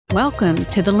Welcome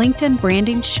to the LinkedIn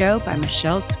Branding Show by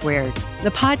Michelle Squared, the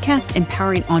podcast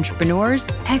empowering entrepreneurs,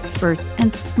 experts,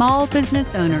 and small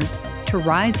business owners to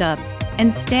rise up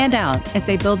and stand out as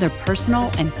they build their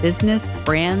personal and business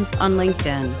brands on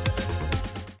LinkedIn.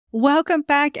 Welcome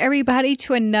back, everybody,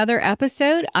 to another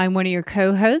episode. I'm one of your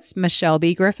co-hosts, Michelle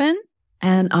B. Griffin.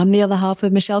 And I'm the other half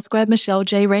of Michelle Squared, Michelle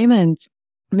J. Raymond.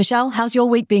 Michelle, how's your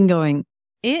week been going?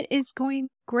 It is going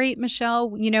great,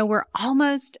 Michelle. You know, we're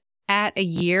almost at a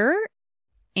year,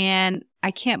 and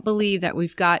I can't believe that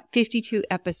we've got 52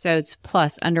 episodes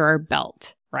plus under our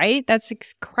belt, right? That's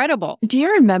incredible. Do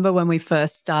you remember when we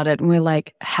first started and we're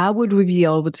like, how would we be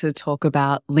able to talk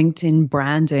about LinkedIn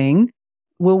branding?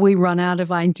 Will we run out of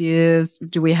ideas?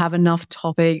 Do we have enough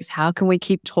topics? How can we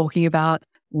keep talking about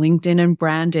LinkedIn and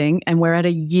branding? And we're at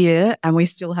a year and we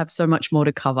still have so much more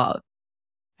to cover.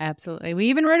 Absolutely. We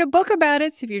even wrote a book about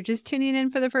it. So if you're just tuning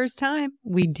in for the first time,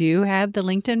 we do have the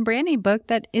LinkedIn branding book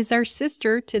that is our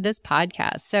sister to this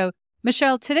podcast. So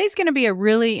Michelle, today's going to be a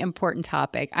really important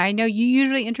topic. I know you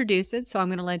usually introduce it, so I'm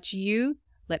going to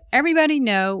let everybody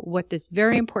know what this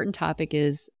very important topic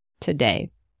is today.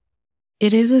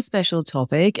 It is a special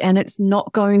topic and it's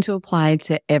not going to apply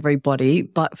to everybody,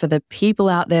 but for the people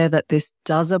out there that this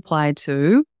does apply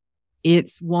to,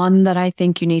 it's one that I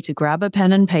think you need to grab a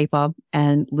pen and paper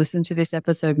and listen to this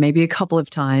episode maybe a couple of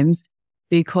times,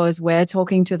 because we're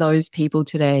talking to those people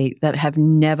today that have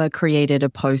never created a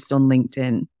post on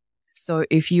LinkedIn. So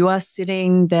if you are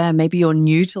sitting there, maybe you're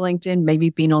new to LinkedIn, maybe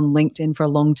been on LinkedIn for a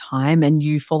long time and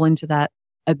you fall into that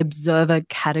observer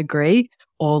category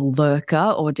or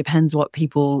lurker, or depends what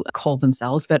people call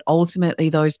themselves. But ultimately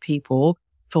those people,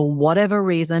 for whatever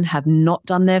reason, have not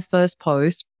done their first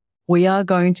post. We are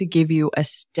going to give you a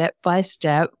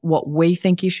step-by-step what we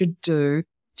think you should do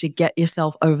to get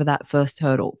yourself over that first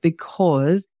hurdle.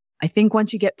 Because I think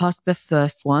once you get past the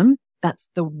first one, that's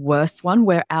the worst one.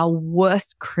 We're our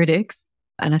worst critics.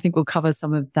 And I think we'll cover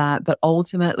some of that. But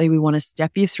ultimately, we want to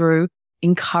step you through,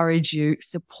 encourage you,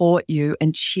 support you,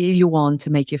 and cheer you on to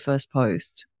make your first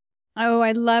post. Oh,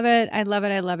 I love it. I love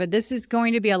it. I love it. This is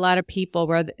going to be a lot of people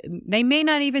where they may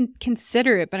not even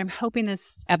consider it, but I'm hoping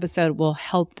this episode will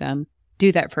help them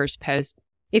do that first post.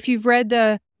 If you've read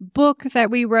the book that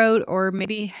we wrote, or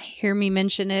maybe hear me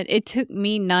mention it, it took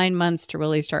me 9 months to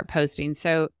really start posting.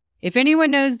 So if anyone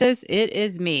knows this, it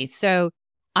is me. So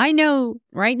I know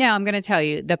right now, I'm going to tell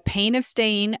you, the pain of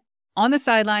staying on the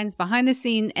sidelines, behind the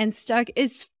scene, and stuck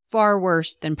is far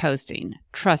worse than posting.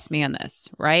 Trust me on this,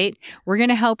 right? We're going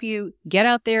to help you get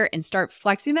out there and start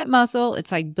flexing that muscle. It's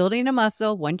like building a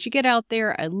muscle. Once you get out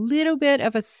there, a little bit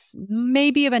of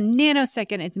maybe of a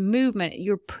nanosecond, it's movement.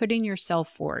 You're putting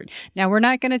yourself forward. Now, we're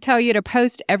not going to tell you to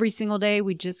post every single day.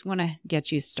 We just want to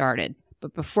get you started.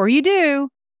 But before you do,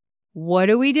 what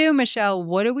do we do, Michelle?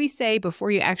 What do we say before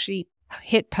you actually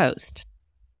hit post?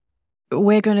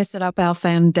 We're going to set up our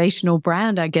foundational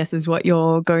brand, I guess is what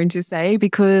you're going to say,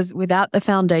 because without the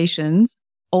foundations,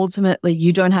 ultimately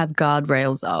you don't have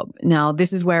guardrails up. Now,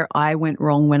 this is where I went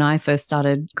wrong when I first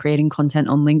started creating content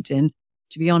on LinkedIn.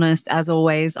 To be honest, as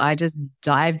always, I just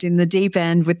dived in the deep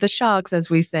end with the sharks, as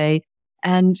we say.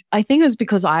 And I think it was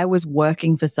because I was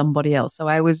working for somebody else. So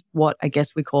I was what I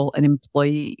guess we call an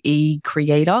employee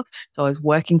creator. So I was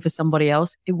working for somebody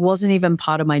else. It wasn't even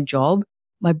part of my job.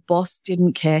 My boss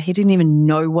didn't care. He didn't even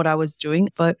know what I was doing.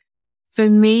 But for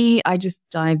me, I just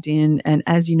dived in. And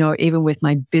as you know, even with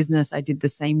my business, I did the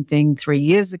same thing 3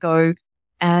 years ago.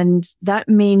 And that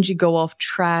means you go off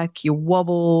track, you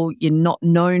wobble, you're not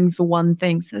known for one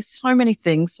thing. So there's so many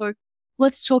things. So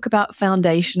let's talk about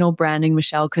foundational branding,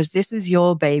 Michelle, because this is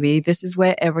your baby. This is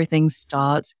where everything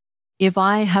starts. If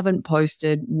I haven't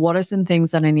posted, what are some things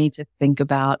that I need to think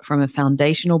about from a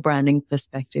foundational branding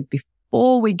perspective before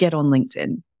we get on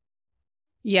LinkedIn?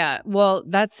 Yeah, well,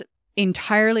 that's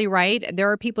entirely right.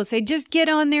 There are people who say, just get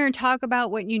on there and talk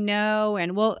about what you know.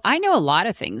 And well, I know a lot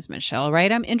of things, Michelle, right?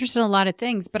 I'm interested in a lot of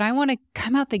things, but I want to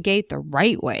come out the gate the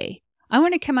right way. I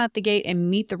want to come out the gate and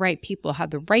meet the right people,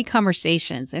 have the right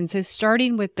conversations. And so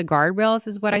starting with the guardrails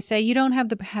is what I say. You don't have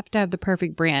to have the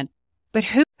perfect brand, but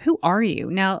who are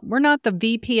you? Now, we're not the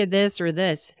VP of this or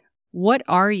this. What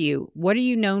are you? What are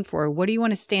you known for? What do you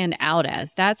want to stand out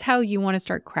as? That's how you want to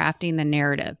start crafting the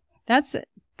narrative. That's a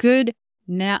good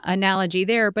analogy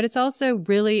there, but it's also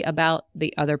really about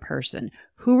the other person.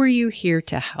 Who are you here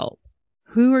to help?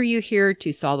 Who are you here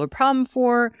to solve a problem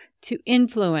for, to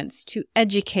influence, to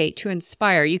educate, to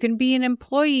inspire? You can be an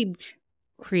employee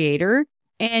creator,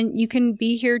 and you can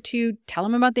be here to tell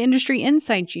them about the industry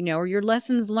insights you know, or your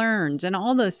lessons learned and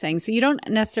all those things. So you don't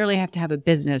necessarily have to have a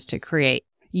business to create.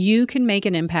 You can make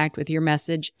an impact with your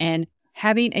message and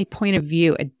having a point of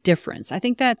view, a difference. I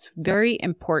think that's very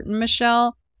important,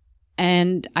 Michelle.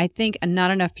 And I think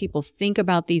not enough people think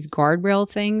about these guardrail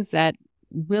things that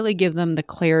really give them the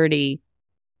clarity,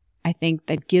 I think,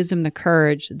 that gives them the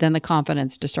courage, then the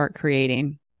confidence to start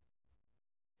creating.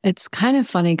 It's kind of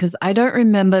funny because I don't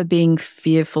remember being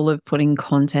fearful of putting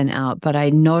content out, but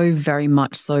I know very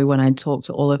much so when I talk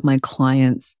to all of my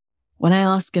clients, when I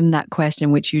ask them that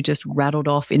question, which you just rattled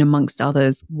off in amongst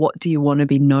others, what do you want to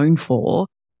be known for?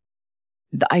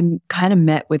 I'm kind of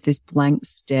met with this blank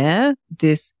stare,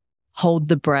 this hold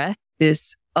the breath,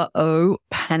 this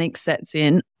panic sets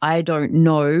in. I don't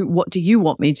know. What do you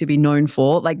want me to be known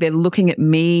for? Like they're looking at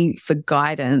me for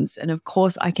guidance. And of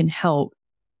course I can help.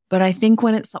 But I think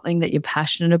when it's something that you're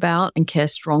passionate about and care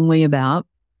strongly about,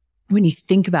 when you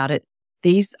think about it,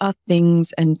 these are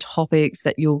things and topics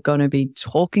that you're going to be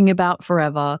talking about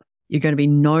forever. You're going to be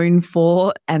known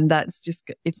for. And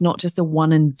it's not just a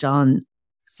one and done.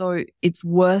 So it's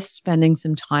worth spending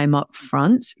some time up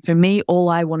front. For me, all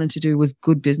I wanted to do was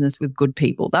good business with good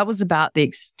people. That was about the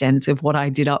extent of what I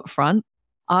did up front.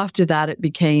 After that, it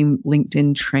became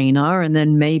LinkedIn trainer and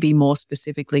then maybe more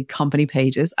specifically company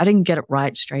pages. I didn't get it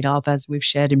right straight up, as we've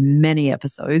shared in many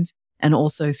episodes and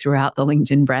also throughout the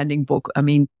LinkedIn branding book. I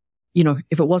mean,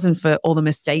 if it wasn't for all the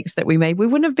mistakes that we made, we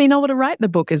wouldn't have been able to write the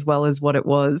book as well as what it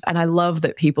was. And I love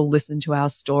that people listen to our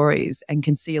stories and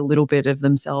can see a little bit of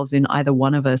themselves in either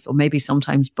one of us or maybe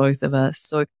sometimes both of us.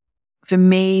 So for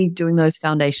me, doing those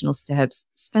foundational steps,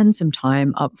 spend some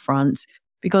time up front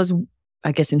because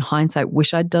I guess in hindsight,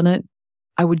 wish I'd done it.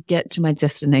 I would get to my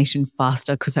destination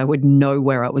faster because I would know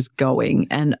where I was going.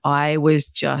 And I was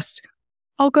just,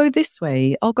 I'll go this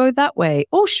way. I'll go that way.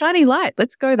 Oh, shiny light.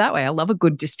 Let's go that way. I love a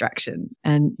good distraction.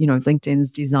 And, LinkedIn's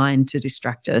designed to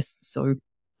distract us. So,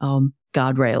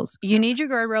 guardrails. You need your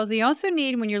guardrails. You also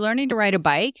need, when you're learning to ride a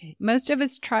bike, most of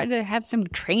us try to have some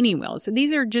training wheels. So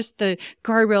these are just the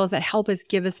guardrails that help us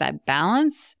give us that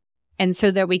balance. And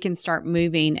so that we can start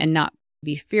moving and not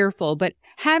be fearful. But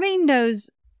having those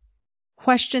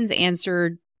questions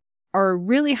answered are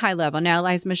really high level. Now,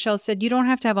 as Michelle said, you don't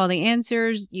have to have all the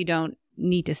answers. You don't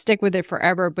need to stick with it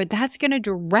forever, but that's going to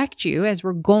direct you as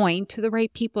we're going to the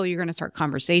right people you're going to start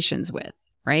conversations with,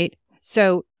 right?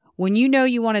 So when you know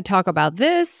you want to talk about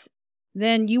this,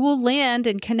 then you will land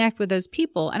and connect with those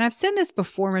people. And I've said this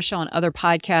before, Michelle, on other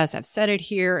podcasts. I've said it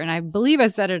here, and I believe I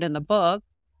said it in the book,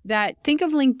 that think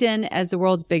of LinkedIn as the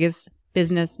world's biggest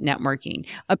business networking.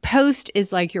 A post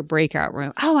is like your breakout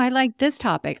room. Oh, I like this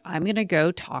topic. I'm going to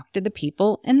go talk to the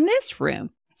people in this room.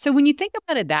 So when you think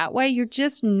about it that way, you're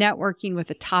just networking with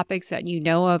the topics that you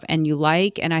know of and you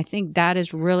like. And I think that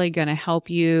is really going to help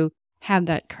you have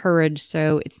that courage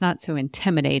so it's not so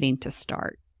intimidating to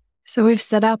start. So we've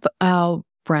set up our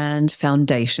brand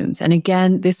foundations. And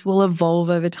again, this will evolve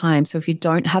over time. So if you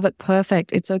don't have it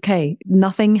perfect, it's okay.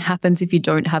 Nothing happens if you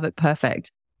don't have it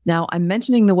perfect. Now, I'm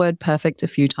mentioning the word perfect a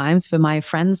few times for my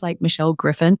friends like Michelle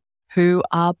Griffin, who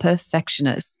are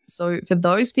perfectionists. So for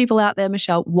those people out there,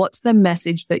 Michelle, what's the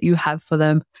message that you have for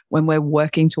them when we're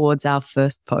working towards our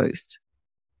first post?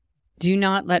 Do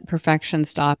not let perfection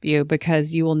stop you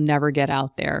because you will never get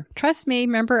out there. Trust me.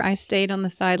 Remember, I stayed on the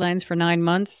sidelines for 9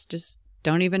 months. Just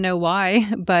don't even know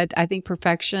why. But I think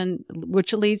perfection,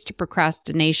 which leads to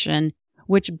procrastination,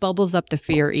 which bubbles up the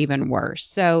fear even worse.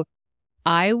 So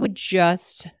I would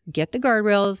just get the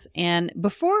guardrails. And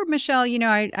before, Michelle,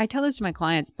 I tell this to my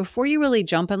clients, before you really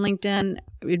jump on LinkedIn,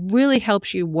 it really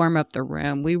helps you warm up the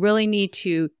room. We really need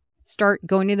to start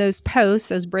going to those posts,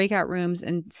 those breakout rooms,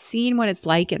 and seeing what it's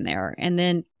like in there. And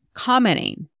then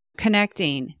commenting,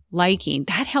 connecting, liking.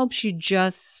 That helps you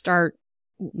just start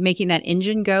making that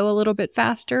engine go a little bit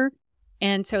faster.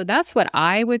 And so that's what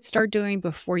I would start doing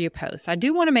before you post. I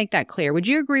do want to make that clear. Would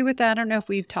you agree with that? I don't know if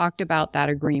we've talked about that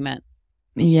agreement.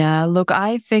 Yeah, look,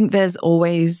 I think there's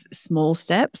always small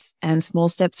steps, and small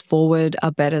steps forward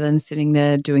are better than sitting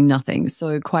there doing nothing.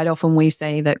 So quite often we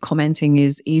say that commenting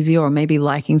is easier, or maybe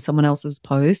liking someone else's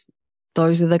post.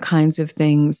 Those are the kinds of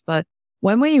things. But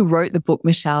when we wrote the book,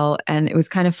 Michelle, and it was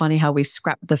kind of funny how we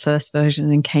scrapped the first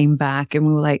version and came back and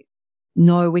we were like,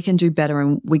 no, we can do better.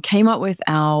 And we came up with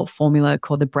our formula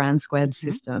called the Brand Squared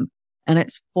system. And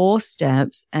it's 4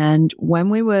 steps. And when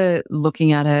we were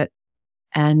looking at it,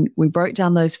 and we broke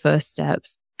down those first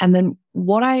steps. And then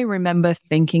what I remember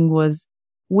thinking was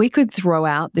we could throw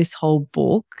out this whole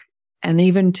book. And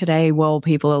even today, while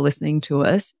people are listening to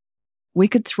us, we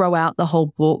could throw out the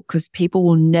whole book because people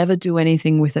will never do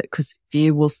anything with it because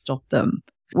fear will stop them.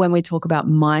 When we talk about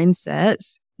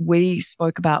mindsets, we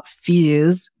spoke about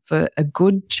fears for a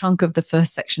good chunk of the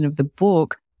first section of the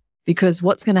book, because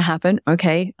what's going to happen?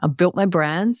 Okay, I've built my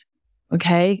brands.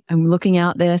 Okay. I'm looking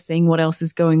out there, seeing what else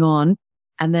is going on.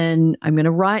 And then I'm going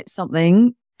to write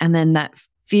something, and then that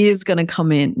fear is going to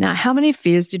come in. Now, how many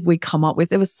fears did we come up with?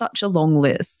 There was such a long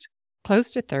list.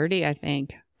 Close to 30, I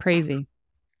think. Crazy.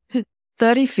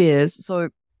 30 fears. So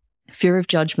fear of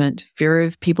judgment, fear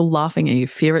of people laughing at you,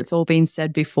 fear it's all been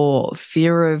said before,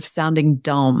 fear of sounding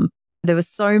dumb. There were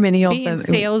so many of them. Being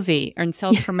salesy and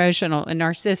self-promotional and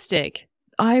narcissistic.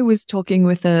 I was talking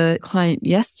with a client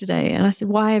yesterday and I said,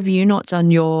 why have you not done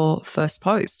your first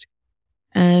post?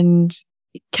 And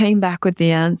it came back with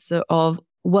the answer of,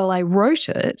 well, I wrote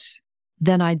it,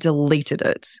 then I deleted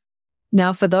it.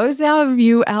 Now, for those of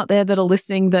you out there that are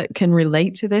listening that can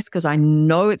relate to this, because I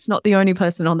know it's not the only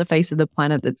person on the face of the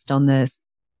planet that's done this,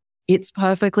 it's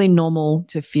perfectly normal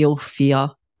to feel fear,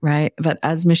 right? But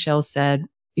as Michelle said,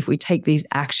 if we take these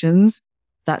actions,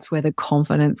 that's where the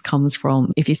confidence comes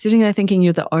from. If you're sitting there thinking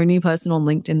you're the only person on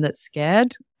LinkedIn that's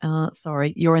scared,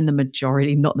 sorry, you're in the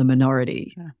majority, not the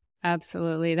minority. Yeah.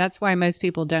 Absolutely. That's why most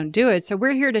people don't do it. So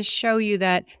we're here to show you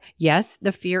that, yes,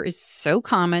 the fear is so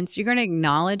common. So you're going to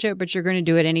acknowledge it, but you're going to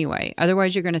do it anyway.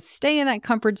 Otherwise, you're going to stay in that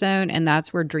comfort zone, and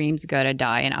that's where dreams go to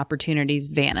die and opportunities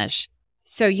vanish.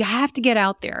 So you have to get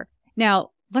out there.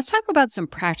 Now, let's talk about some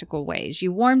practical ways.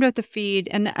 You warmed up the feed.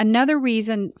 And another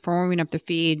reason for warming up the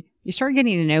feed, you start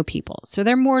getting to know people. So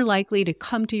they're more likely to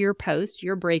come to your post,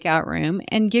 your breakout room,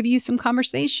 and give you some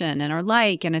conversation and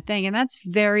and a thing. And that's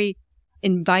very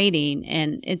inviting,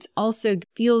 and it's also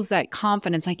feels that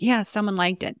confidence, like, yeah, someone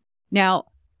liked it. Now,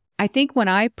 I think when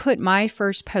I put my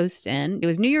first post in, it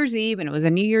was New Year's Eve, and it was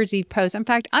a New Year's Eve post. In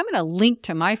fact, I'm going to link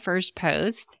to my first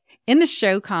post in the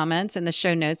show comments and the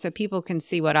show notes so people can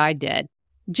see what I did.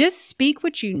 Just speak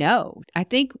what you know. I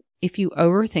think if you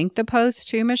overthink the post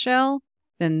too, Michelle,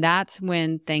 then that's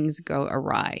when things go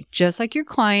awry. Just like your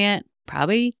client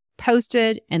probably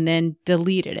posted and then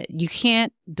deleted it. You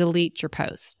can't delete your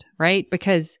post, right?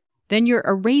 Because then you're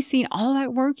erasing all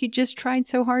that work you just tried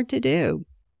so hard to do.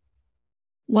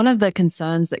 One of the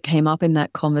concerns that came up in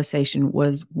that conversation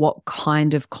was, what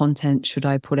kind of content should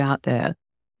I put out there?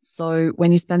 So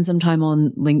when you spend some time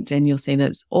on LinkedIn, you'll see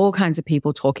there's all kinds of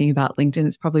people talking about LinkedIn.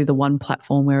 It's probably the one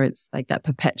platform where it's like that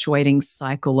perpetuating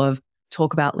cycle of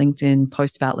talk about LinkedIn,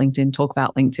 post about LinkedIn, talk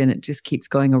about LinkedIn. It just keeps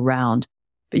going around.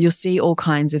 But you'll see all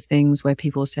kinds of things where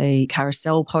people say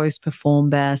carousel posts perform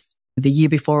best. The year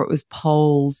before it was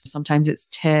polls. Sometimes it's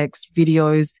text,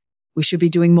 videos. We should be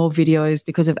doing more videos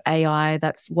because of AI.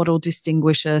 That's what'll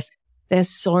distinguish us. There's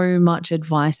so much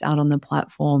advice out on the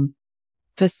platform.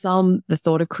 For some, the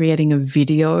thought of creating a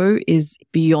video is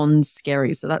beyond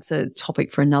scary. So that's a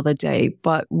topic for another day.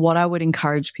 But what I would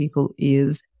encourage people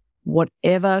is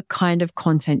whatever kind of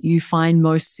content you find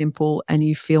most simple and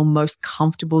you feel most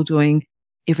comfortable doing.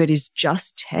 If it is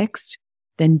just text,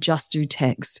 then just do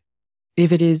text.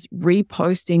 If it is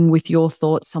reposting with your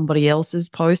thoughts somebody else's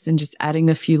post and just adding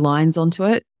a few lines onto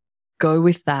it, go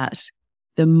with that.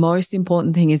 The most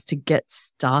important thing is to get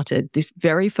started. This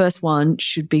very first one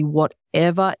should be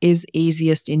whatever is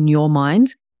easiest in your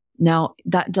mind. Now,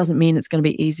 that doesn't mean it's going to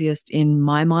be easiest in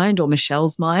my mind or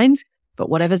Michelle's mind, but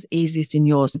whatever's easiest in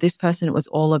yours. This person, it was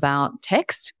all about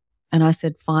text. And I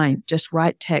said, fine, just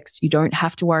write text. You don't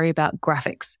have to worry about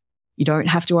graphics. You don't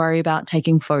have to worry about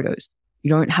taking photos. You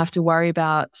don't have to worry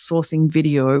about sourcing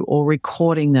video or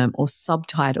recording them or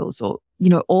subtitles or,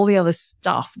 all the other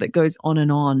stuff that goes on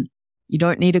and on. You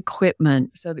don't need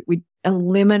equipment. So that we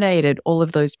eliminated all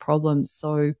of those problems.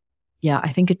 So yeah,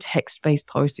 I think a text-based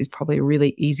post is probably a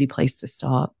really easy place to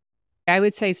start. I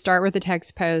would say start with a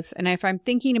text post. And if I'm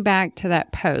thinking back to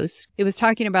that post, it was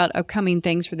talking about upcoming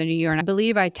things for the new year. And I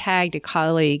believe I tagged a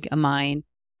colleague of mine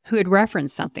who had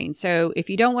referenced something. So if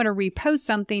you don't want to repost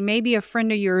something, maybe a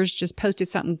friend of yours just posted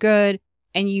something good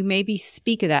and you maybe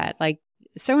speak of that. Like,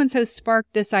 so-and-so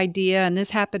sparked this idea and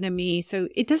this happened to me. So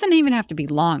it doesn't even have to be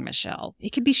long, Michelle.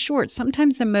 It could be short.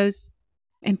 Sometimes the most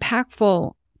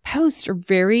impactful posts are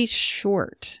very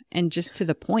short and just to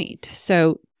the point.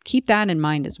 So keep that in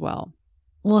mind as well.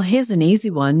 Well, here's an easy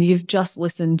one. You've just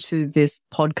listened to this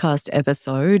podcast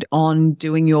episode on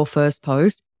doing your first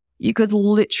post. You could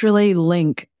literally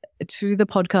link to the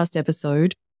podcast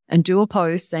episode and do a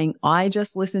post saying, I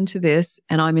just listened to this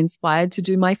and I'm inspired to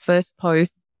do my first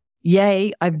post.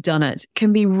 Yay, I've done it. It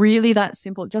can be really that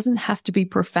simple. It doesn't have to be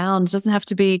profound. It doesn't have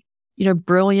to be,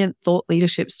 brilliant thought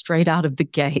leadership straight out of the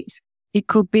gate. It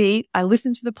could be, I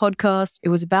listened to the podcast. It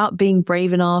was about being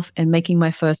brave enough and making my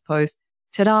first post.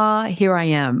 Ta-da, here I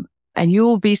am. And you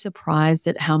will be surprised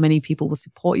at how many people will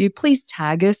support you. Please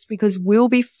tag us because we'll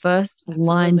be first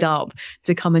lined up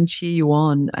to come and cheer you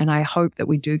on. And I hope that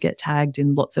we do get tagged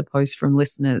in lots of posts from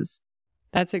listeners.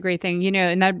 That's a great thing.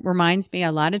 And that reminds me,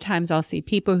 a lot of times I'll see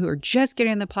people who are just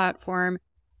getting on the platform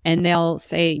and they'll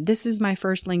say, this is my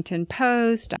first LinkedIn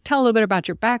post. Tell a little bit about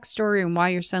your backstory and why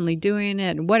you're suddenly doing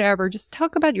it and whatever. Just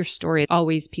talk about your story.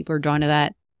 Always people are drawn to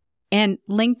that. And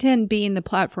LinkedIn being the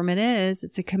platform it is,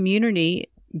 it's a community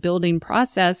building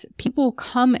process. People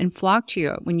come and flock to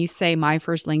you when you say my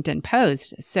first LinkedIn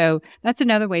post. So that's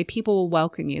another way people will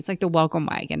welcome you. It's like the welcome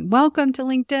wagon. Welcome to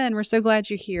LinkedIn. We're so glad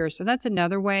you're here. So that's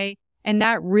another way. And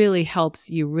that really helps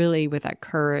you really with that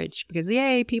courage because,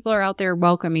 yay, people are out there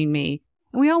welcoming me.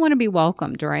 And we all want to be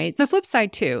welcomed, right? The flip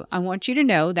side too, I want you to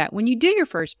know that when you do your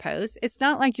first post, it's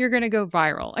not like you're going to go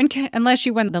viral unless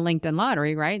you win the LinkedIn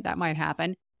lottery, right? That might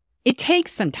happen. It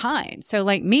takes some time. So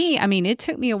like me, it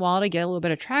took me a while to get a little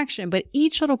bit of traction, but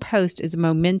each little post is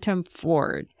momentum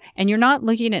forward. And you're not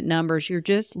looking at numbers. You're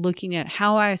just looking at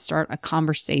how I start a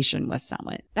conversation with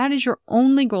someone. That is your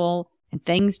only goal, and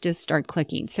things just start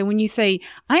clicking. So when you say,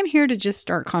 I'm here to just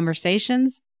start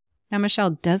conversations, now, Michelle,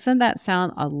 doesn't that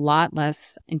sound a lot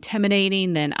less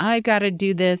intimidating than I've got to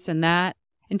do this and that?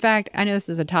 In fact, I know this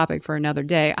is a topic for another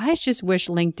day. I just wish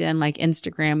LinkedIn, like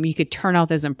Instagram, you could turn off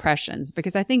those impressions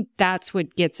because I think that's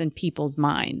what gets in people's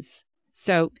minds.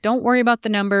 So don't worry about the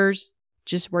numbers.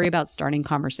 Just worry about starting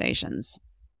conversations.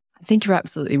 I think you're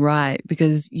absolutely right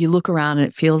because you look around and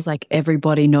it feels like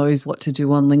everybody knows what to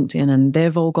do on LinkedIn and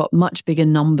they've all got much bigger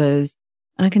numbers.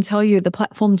 And I can tell you the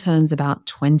platform turns about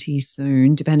 20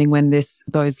 soon, depending when this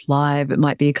goes live. It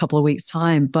might be a couple of weeks'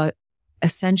 time, but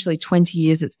essentially 20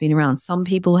 years it's been around. Some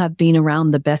people have been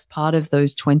around the best part of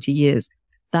those 20 years.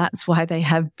 That's why they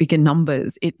have bigger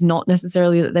numbers. It's not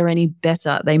necessarily that they're any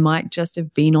better. They might just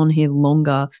have been on here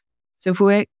longer. So if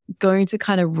we're going to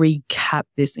kind of recap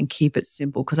this and keep it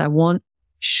simple, because I want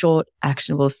short,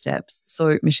 actionable steps.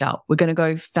 So Michelle, we're going to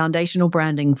go foundational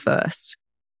branding first.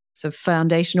 So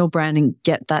foundational branding,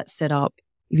 get that set up.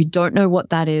 If you don't know what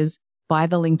that is, buy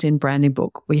the LinkedIn branding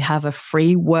book. We have a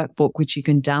free workbook, which you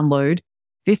can download,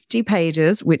 50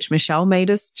 pages, which Michelle made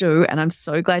us do. And I'm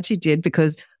so glad she did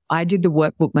because I did the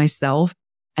workbook myself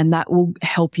and that will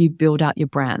help you build out your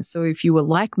brand. So if you were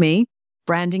like me,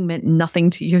 branding meant nothing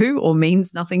to you or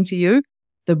means nothing to you,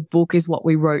 the book is what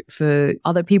we wrote for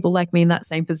other people like me in that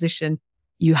same position.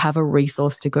 You have a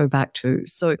resource to go back to.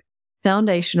 So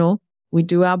foundational, we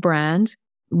do our brand.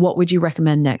 What would you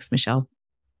recommend next, Michelle?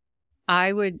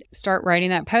 I would start writing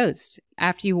that post.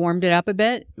 After you warmed it up a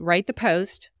bit, write the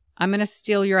post. I'm going to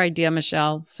steal your idea,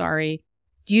 Michelle. Sorry.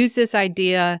 Use this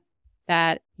idea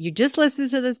that you just listened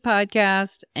to this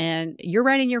podcast and you're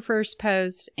writing your first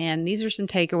post and these are some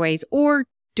takeaways, or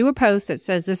do a post that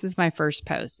says, this is my first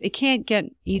post. It can't get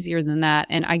easier than that.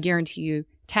 And I guarantee you,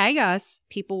 tag us,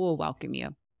 people will welcome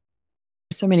you.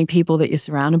 So many people that you're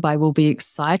surrounded by will be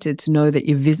excited to know that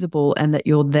you're visible and that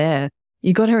you're there.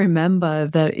 You got to remember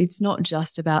that it's not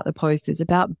just about the post. It's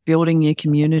about building your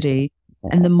community.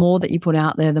 And the more that you put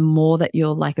out there, the more that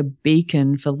you're like a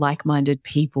beacon for like-minded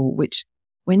people, which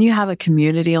when you have a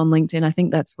community on LinkedIn, I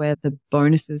think that's where the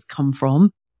bonuses come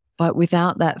from. But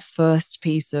without that first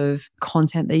piece of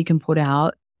content that you can put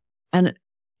out, and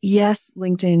yes,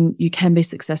 LinkedIn, you can be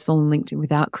successful in LinkedIn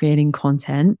without creating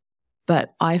content.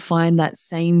 But I find that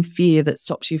same fear that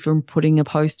stops you from putting a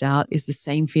post out is the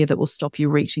same fear that will stop you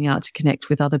reaching out to connect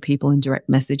with other people in direct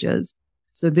messages.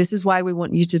 So this is why we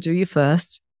want you to do your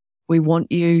first. We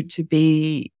want you to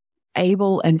be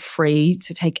able and free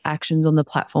to take actions on the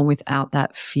platform without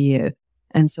that fear.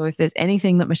 And so if there's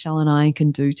anything that Michelle and I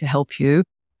can do to help you,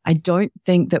 I don't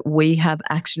think that we have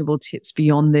actionable tips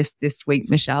beyond this week,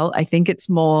 Michelle. I think it's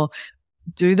more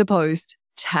do the post,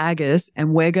 tag us,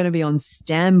 and we're going to be on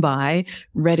standby,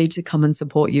 ready to come and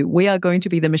support you. We are going to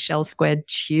be the Michelle Squared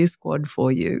cheer squad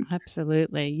for you.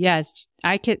 Absolutely. Yes.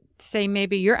 I could say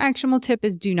maybe your actionable tip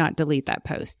is do not delete that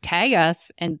post. Tag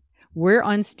us and we're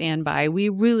on standby.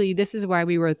 This is why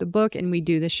we wrote the book and we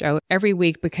do the show every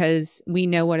week because we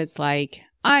know what it's like.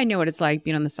 I know what it's like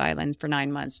being on the sidelines for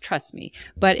 9 months. Trust me.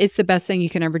 But it's the best thing you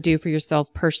can ever do for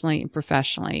yourself personally and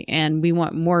professionally. And we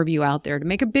want more of you out there to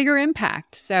make a bigger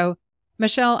impact. So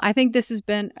Michelle, I think this has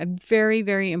been a very,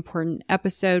 very important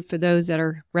episode for those that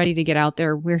are ready to get out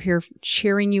there. We're here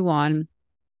cheering you on.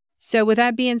 So with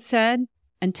that being said,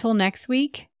 until next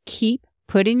week, keep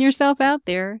putting yourself out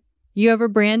there. You have a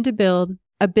brand to build,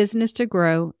 a business to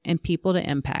grow, and people to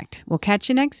impact. We'll catch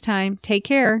you next time. Take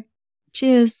care.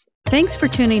 Cheers. Thanks for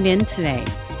tuning in today.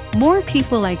 More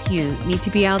people like you need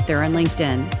to be out there on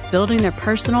LinkedIn, building their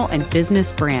personal and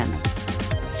business brands.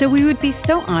 So we would be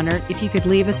so honored if you could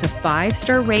leave us a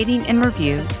 5-star rating and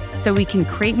review so we can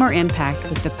create more impact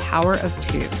with the power of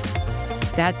 2.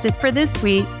 That's it for this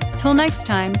week. Till next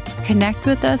time, connect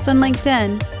with us on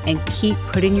LinkedIn and keep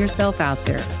putting yourself out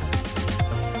there.